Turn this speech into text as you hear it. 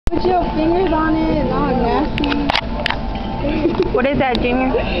Put your fingers on it, it's all nasty. What is that,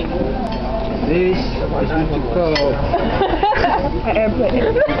 Junior? This is what you call An airplane.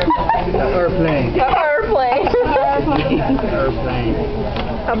 an airplane. Airplane. Airplane.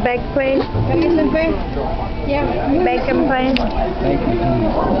 A baked plane. Can I get some fish? Yeah. Bacon plane. Thank you.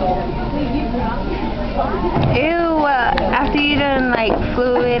 Ew, after you done like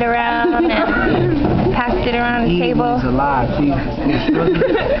flew it around and passed it around the table. It's alive. See,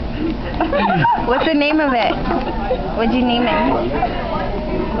 What's the name of it? What'd you name it?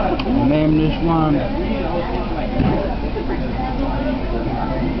 name this one.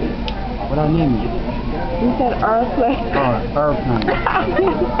 What I name it? You said airplane. Oh, airplane.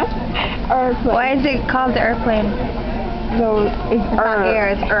 Airplane. Why is it called the airplane? No, it's not air,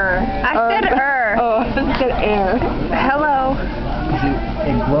 it's I said Oh, I said air. Hello.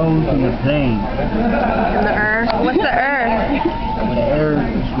 It grows in the plane. And the What's the But the air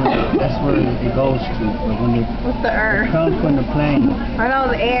is that's where it goes to. But when it What's the comes from the plane, I know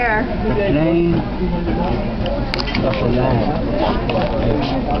the air. the plane stuff alive.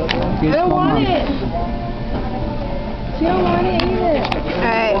 I don't want it. She don't want it either.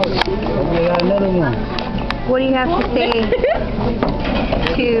 Alright. We got another one. What do you have to say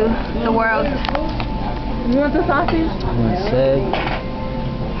to the world? You want the sausage? I want to say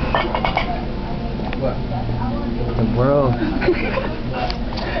the world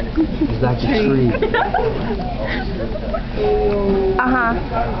is like a tree. Uh-huh.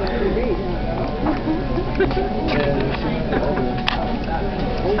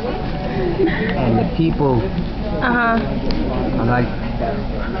 And the people Uh-huh. are like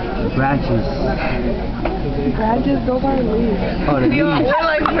branches. Branches go by leaves. Oh, the leaves. We're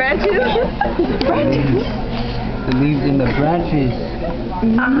like branches? The leaves in the branches.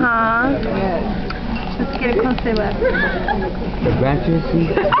 Uh-huh. Yes. Let's get a closer look. The branches, see?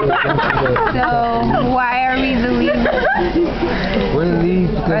 So, why are we the leaves? We're the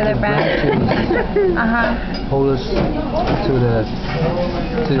leaves Or because the the branches Uh-huh. hold us to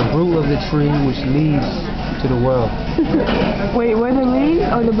the root of the tree, which leads to the world. Wait, were the leaves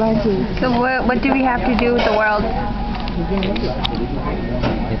or the branches? So what do we have to do with the world? You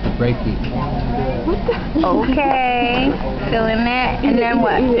have to break it. Okay. Feeling that. And then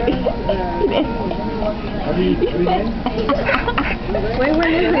what? Wait, what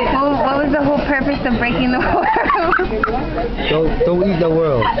is it? What was the whole purpose of breaking the world? Don't eat the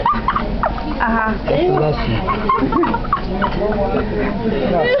world. Uh-huh. That's the lesson.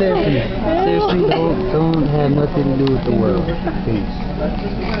 No, seriously, don't have nothing to do with the world, please.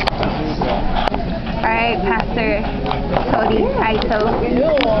 Alright, Pastor Cody Ito.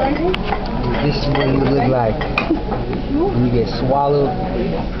 This is what you look like when you get swallowed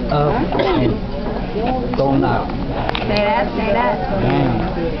up and thrown out. Say that, say that. Damn.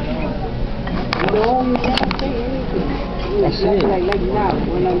 That's it.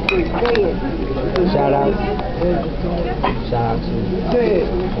 Shout out. Shout out to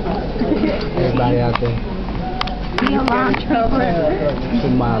everybody out there. Be a launch people. To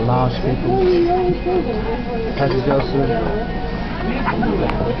my lost people. Pastor Joseph.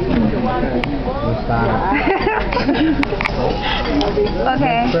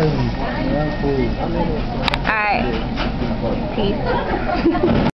 Okay. President. Alright. Peace.